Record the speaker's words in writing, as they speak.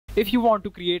If you want to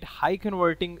create high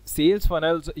converting sales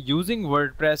funnels using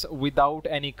WordPress without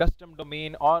any custom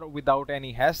domain or without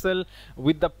any hassle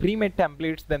with the pre-made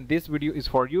templates, then this video is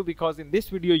for you, because in this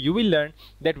video you will learn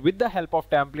that with the help of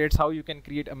templates how you can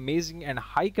create amazing and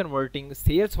high converting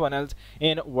sales funnels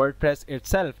in WordPress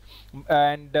itself.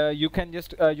 And you can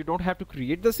just you don't have to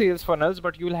create the sales funnels,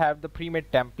 but you will have the pre-made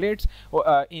templates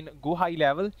in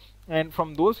GoHighLevel. And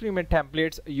from those pre-made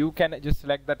templates you can just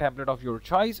select the template of your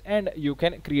choice and you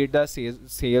can create the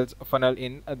sales funnel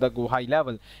in the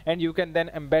GoHighLevel, and you can then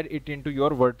embed it into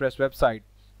your WordPress website.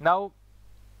 Now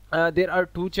there are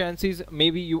two chances.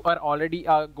 Maybe you are already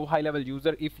a GoHighLevel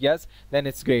user. If yes, then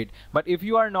it's great, but if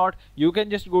you are not, you can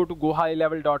just go to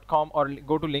GoHighLevel.com or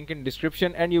go to link in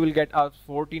description and you will get a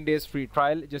 14 days free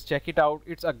trial. Just check it out.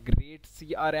 It's a great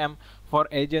CRM for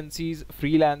agencies,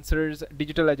 freelancers,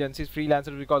 digital agencies,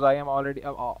 freelancers, because I am already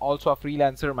also a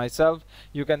freelancer myself.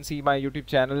 You can see my YouTube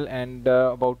channel and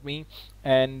about me,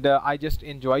 and I just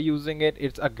enjoy using it.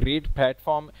 It's a great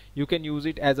platform. You can use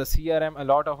it as a CRM, a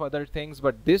lot of other things,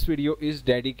 but this video is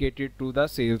dedicated to the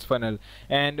sales funnel.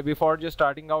 And before just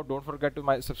starting out, don't forget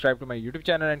to subscribe to my YouTube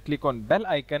channel and click on bell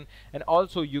icon, and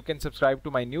also you can subscribe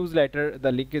to my newsletter.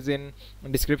 The link is in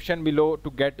description below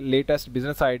to get latest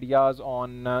business ideas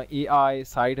on AI,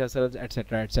 side hustles,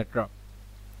 etc, etc.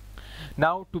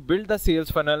 Now to build the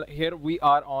sales funnel, here we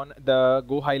are on the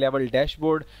GoHighLevel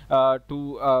dashboard.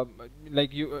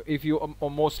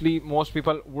 Most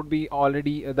people would be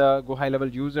already the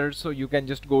GoHighLevel users, so you can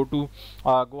just go to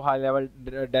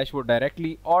GoHighLevel dashboard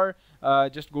directly, or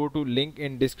just go to link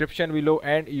in description below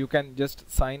and you can just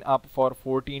sign up for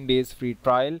 14 days free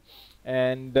trial.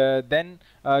 And then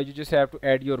you just have to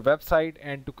add your website.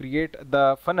 And to create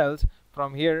the funnels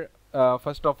from here,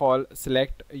 first of all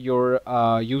select your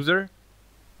user.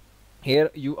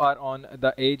 Here you are on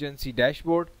the agency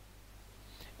dashboard,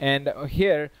 and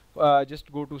here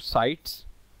just go to sites.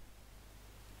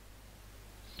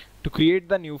 To create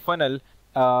the new funnel,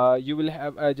 you will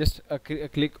have just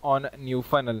click on new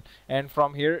funnel, and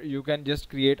from here you can just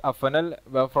create a funnel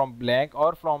from blank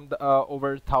or from the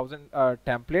over 1000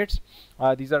 templates.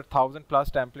 These are 1000+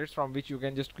 templates from which you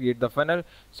can just create the funnel.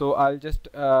 So I'll just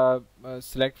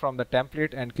select from the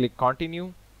template and click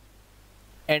continue.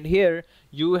 And here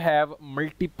you have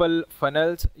multiple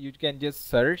funnels. You can just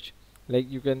search, like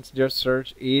you can just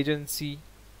search agency.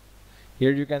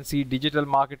 Here you can see digital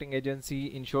marketing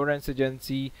agency, insurance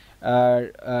agency,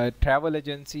 travel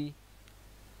agency,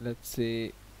 let's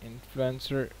say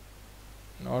influencer,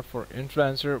 not for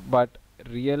influencer but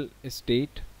real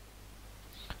estate.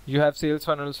 You have sales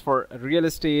funnels for real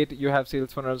estate, you have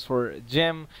sales funnels for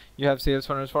gym, you have sales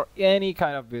funnels for any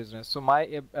kind of business. So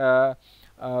my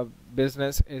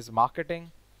business is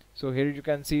marketing, so here you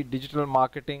can see digital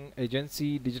marketing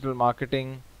agency, digital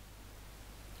marketing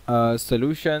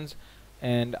solutions,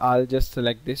 and I'll just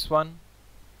select this one.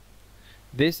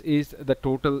 This is the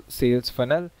total sales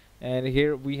funnel, and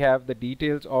here we have the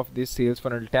details of this sales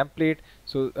funnel template.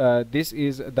 So this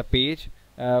is the page.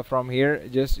 From here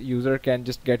just user can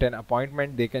just get an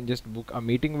appointment, they can just book a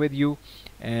meeting with you,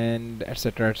 and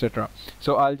etc, etc.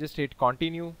 So I'll just hit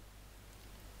continue,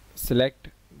 select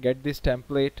get this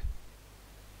template,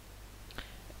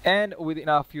 and within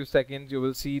a few seconds you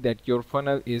will see that your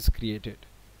funnel is created.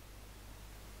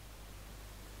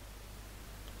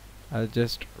 I'll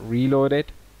just reload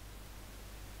it.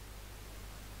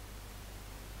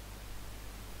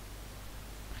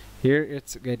 Here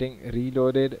it's getting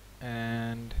reloaded,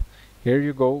 and here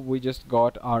you go, we just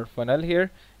got our funnel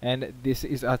here, and this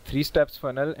is a 3 steps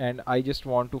funnel, and I just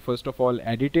want to first of all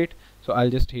edit it. So I'll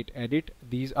just hit edit.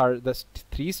 These are the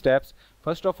 3 steps.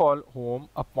 First of all, home,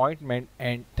 appointment,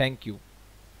 and thank you.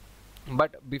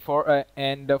 But before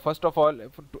first of all,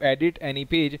 to edit any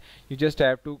page, you just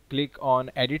have to click on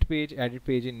edit page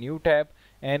in new tab,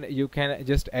 and you can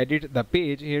just edit the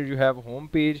page. Here you have home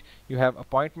page, you have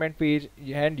appointment page,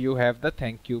 and you have the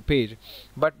thank you page.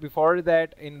 But before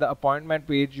that, in the appointment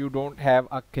page you don't have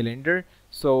a calendar,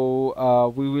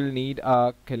 so we will need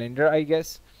a calendar, I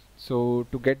guess. So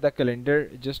to get the calendar,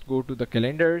 just go to the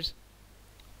calendars,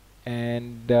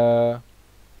 and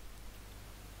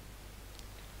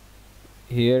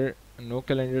here no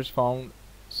calendars found,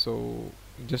 so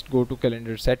just go to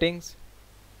calendar settings,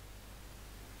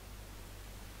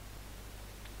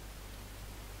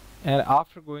 and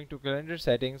after going to calendar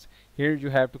settings, here you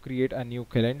have to create a new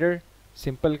calendar.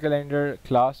 Simple calendar,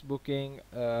 class booking,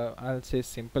 I'll say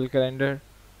simple calendar,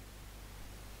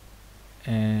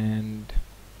 and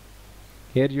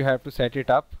here you have to set it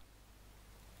up,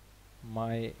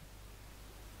 my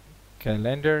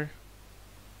calendar,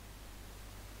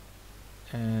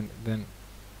 and then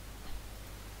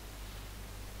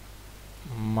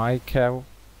my cow.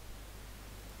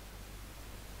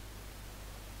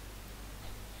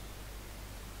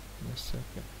 Just a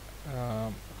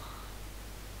second.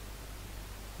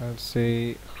 I'll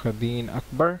say Khadeen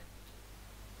Akbar,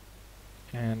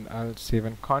 and I'll save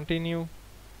and continue.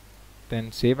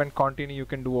 Then save and continue. You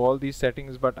can do all these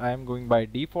settings, but I am going by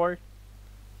default.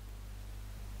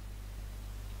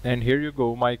 And here you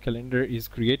go, my calendar is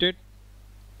created.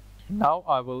 Now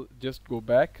I will just go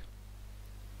back.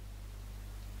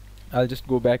 I'll just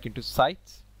go back into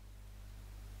sites,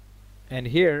 and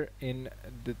here in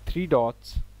the three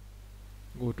dots,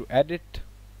 go to edit.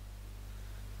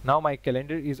 Now my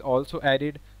calendar is also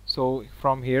added. So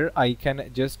from here I can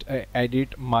just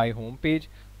edit my home page.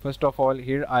 First of all,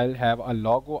 here I'll have a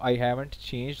logo. I haven't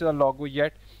changed the logo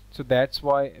yet, so that's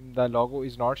why the logo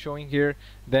is not showing here.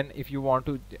 Then if you want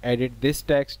to edit this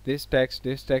text, this text,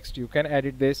 this text, you can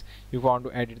edit this. You want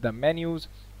to edit the menus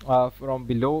from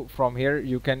below, from here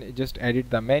you can just edit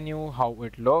the menu, how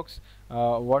it looks,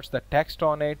 what's the text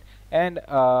on it, and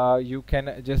you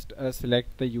can just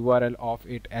select the URL of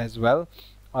it as well.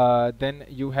 Then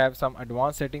you have some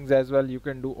advanced settings as well. You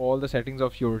can do all the settings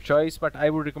of your choice, but I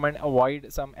would recommend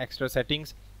avoid some extra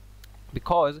settings,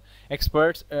 because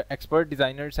expert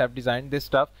designers have designed this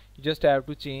stuff. You just have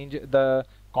to change the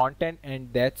content, and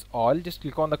that's all. Just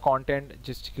click on the content,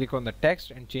 just click on the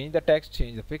text and change the text,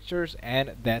 change the pictures,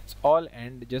 and that's all,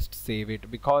 and just save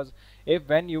it. Because if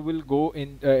when you will go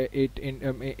in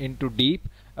into deep,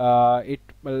 it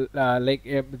will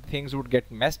things would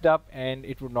get messed up, and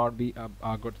it would not be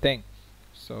a good thing.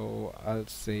 So I'll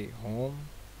say home,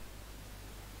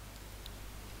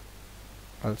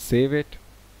 I'll save it.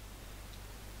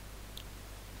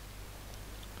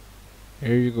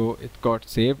 Here you go, it got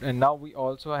saved. And now we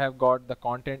also have got the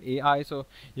content AI, so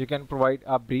you can provide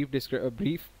a brief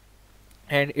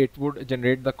and it would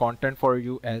generate the content for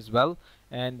you as well.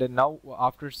 And now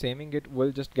after saving it,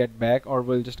 we'll just get back, or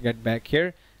we'll just get back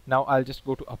here. Now I'll just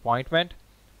go to appointment,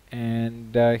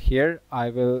 and here I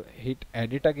will hit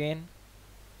edit again,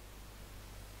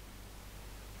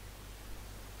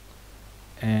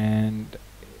 and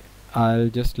I'll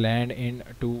just land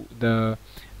into the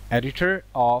editor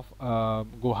of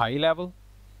GoHighLevel.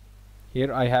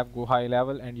 Here I have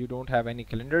GoHighLevel, and you don't have any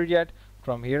calendar yet.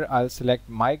 From here I'll select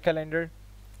my calendar.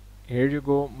 Here you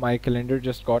go, my calendar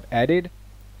just got added.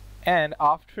 And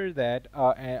after that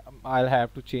I'll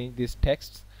have to change these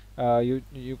texts.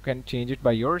 You can change it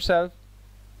by yourself.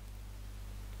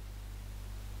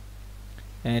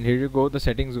 And here you go, the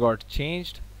settings got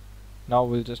changed. Now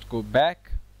we'll just go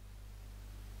back,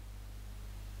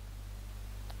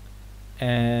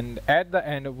 and at the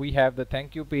end we have the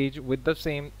thank you page with the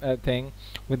same thing,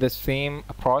 with the same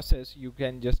process. You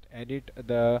can just edit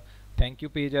the thank you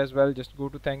page as well. Just go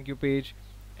to thank you page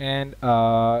and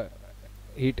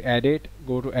hit edit,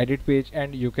 go to edit page,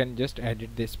 and you can just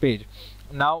edit this page.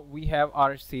 Now we have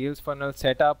our sales funnel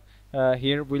set up.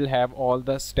 Here we'll have all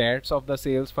the stats of the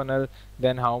sales funnel,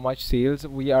 then how much sales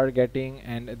we are getting,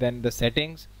 and then the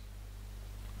settings.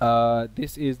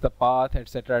 This is the path,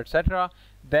 etc., etc.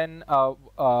 Then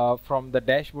from the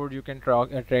dashboard you can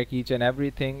track each and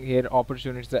everything. Here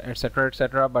opportunities, etc.,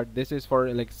 etc. But this is for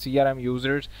like CRM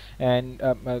users, and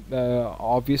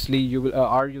obviously you will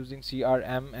are using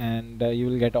CRM, and you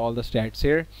will get all the stats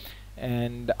here.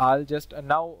 And I'll just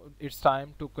now it's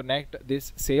time to connect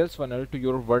this sales funnel to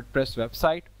your WordPress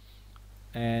website.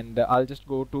 And I'll just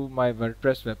go to my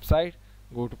WordPress website,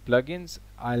 go to plugins,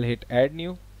 I'll hit add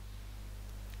new,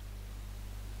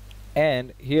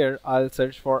 and here I'll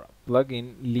search for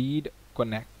plugin lead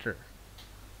connector.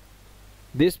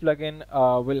 This plugin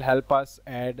will help us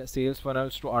add sales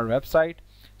funnels to our website.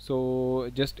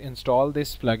 So just install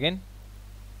this plugin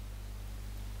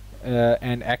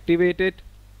and activate it.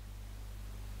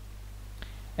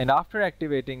 And after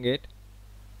activating it,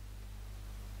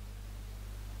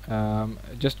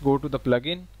 just go to the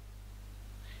plugin.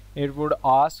 It would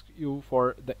ask you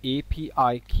for the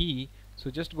API key,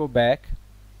 so just go back,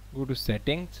 go to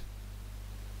settings,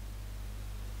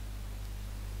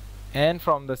 and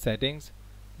from the settings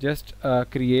just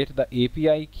create the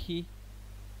API key.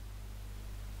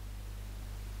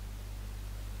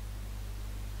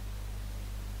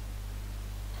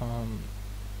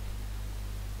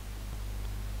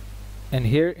 And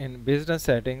here in business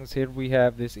settings, here we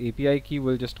have this API key.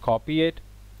 We'll just copy it,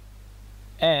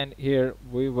 and here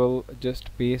we will just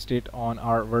paste it on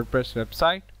our WordPress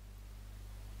website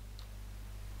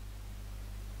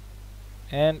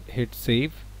and hit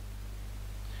save.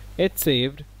 It's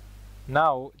saved.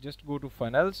 Now just go to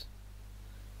funnels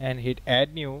and hit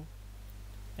add new,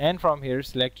 and from here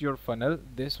select your funnel.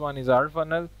 This one is our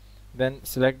funnel. Then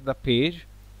select the page,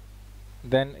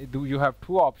 Then you have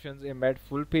two options: embed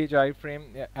full page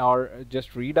iframe or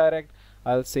just redirect.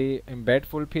 I'll say embed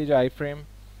full page iframe.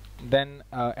 Then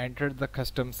enter the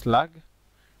custom slug,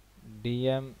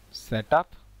 DM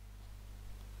setup.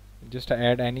 Just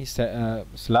add any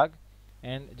slug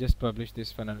and just publish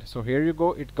this funnel. So here you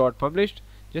go, it got published.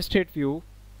 Just hit view,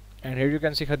 and here you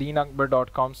can see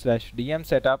khadeenakbar.com/DM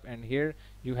setup, and here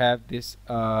you have this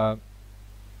plugin,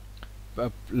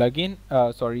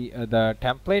 the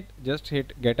template. Just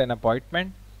hit get an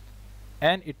appointment,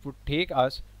 and it would take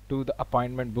us to the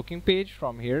appointment booking page.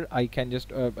 From here I can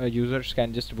just users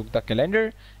can just book the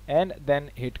calendar, and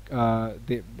then hit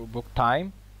the book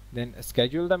time, then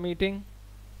schedule the meeting.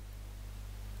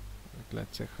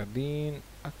 Let's say Khadeen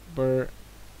Akbar.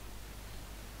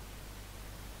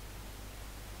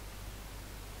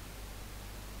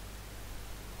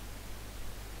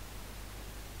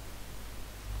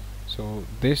 So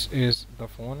this is the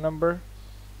phone number,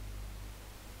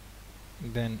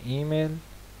 then email,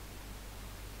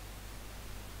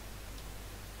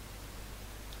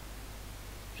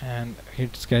 and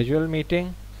hit schedule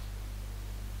meeting,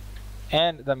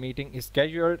 and the meeting is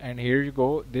scheduled. And here you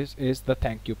go, this is the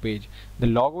thank you page. The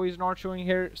logo is not showing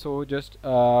here, so just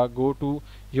go to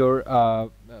your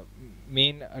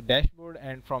main dashboard,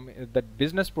 and from the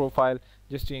business profile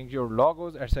just change your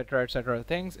logos, etc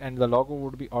things, and the logo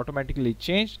would be automatically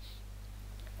changed.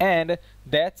 And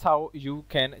that's how you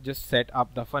can just set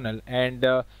up the funnel. And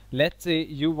let's say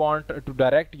you want to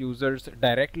direct users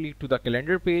directly to the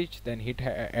calendar page, then hit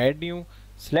add new,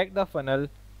 select the funnel,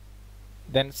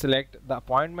 then select the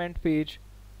appointment page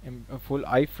in a full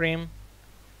iframe,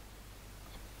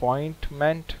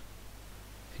 appointment,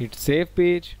 hit save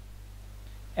page,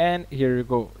 and here you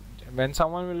go. When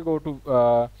someone will go to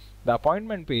the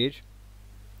appointment page,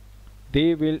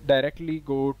 they will directly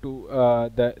go to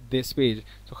this page,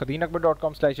 so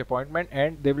khadeenakbar.com/appointment,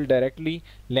 and they will directly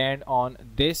land on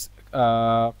this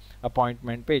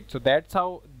appointment page. So that's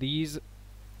how these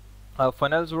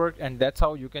funnels work, and that's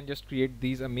how you can just create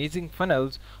these amazing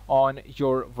funnels on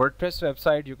your WordPress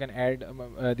website. You can add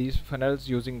these funnels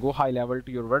using GoHighLevel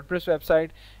to your WordPress website,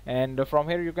 and from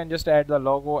here you can just add the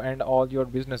logo and all your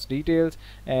business details.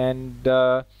 And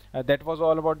that was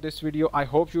all about this video. I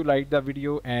hope you liked the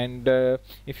video, and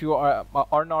if you are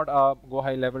not a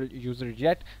GoHighLevel user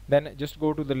yet, then just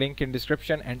go to the link in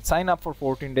description and sign up for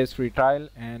 14 days free trial,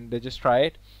 and just try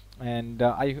it. And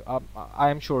I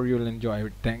am sure you'll enjoy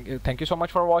it. Thank you so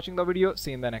much for watching the video. See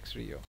you in the next video.